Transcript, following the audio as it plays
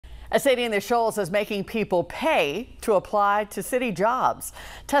A city in the Shoals is making people pay to apply to city jobs.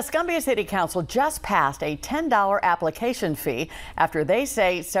 Tuscumbia City Council just passed a $10 application fee after they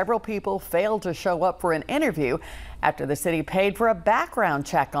say several people failed to show up for an interview after the city paid for a background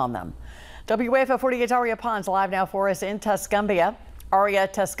check on them. WAFO 48's Aria Pons live now for us in Tuscumbia. Aria,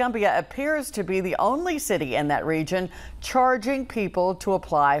 Tuscumbia appears to be the only city in that region charging people to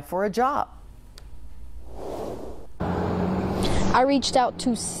apply for a job. I reached out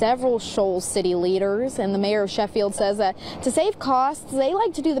to several Shoals city leaders, and the mayor of Sheffield says that to save costs, they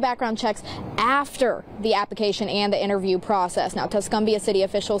like to do the background checks after the application and the interview process. Now, Tuscumbia city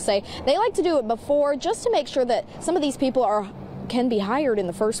officials say they like to do it before just to make sure that some of these people can be hired in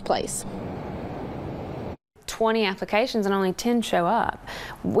the first place. 20 applications and only 10 show up.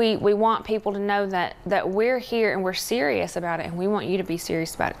 We want people to know that we're here and we're serious about it, and we want you to be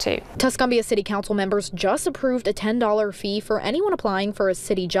serious about it too. Tuscumbia City Council members just approved a $10 fee for anyone applying for a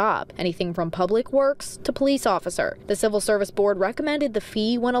city job, anything from public works to police officer. The Civil Service Board recommended the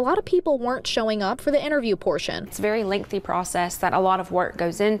fee when a lot of people weren't showing up for the interview portion. It's a very lengthy process that a lot of work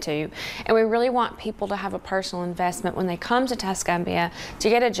goes into, and we really want people to have a personal investment when they come to Tuscumbia to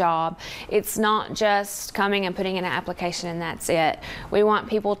get a job. It's not just coming and putting in an application and that's it. We want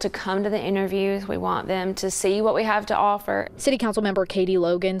people to come to the interviews. We want them to see what we have to offer. City Council member Katie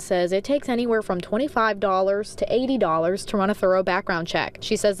Logan says it takes anywhere from $25 to $80 to run a thorough background check.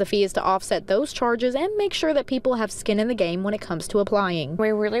 She says the fee is to offset those charges and make sure that people have skin in the game when it comes to applying.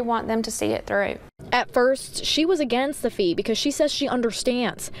 We really want them to see it through. At first, she was against the fee because she says she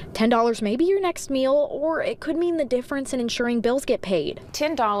understands. $10 may be your next meal, or it could mean the difference in ensuring bills get paid.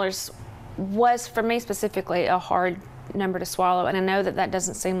 $10 was, for me specifically, a hard number to swallow, and I know that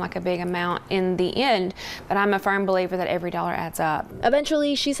doesn't seem like a big amount in the end, but I'm a firm believer that every dollar adds up.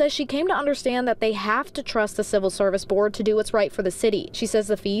 Eventually, she says she came to understand that they have to trust the Civil Service Board to do what's right for the city. She says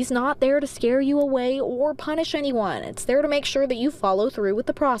the fee's not there to scare you away or punish anyone. It's there to make sure that you follow through with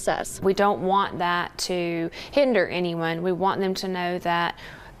the process. We don't want that to hinder anyone. We want them to know that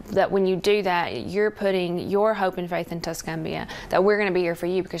when you do that, you're putting your hope and faith in Tuscumbia, that we're going to be here for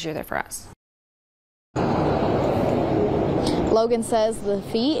you because you're there for us. Logan says the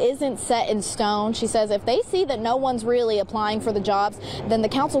fee isn't set in stone. She says if they see that no one's really applying for the jobs, then the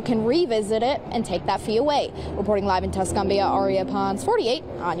council can revisit it and take that fee away. Reporting live in Tuscumbia, Aria Pons, 48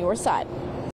 on your side.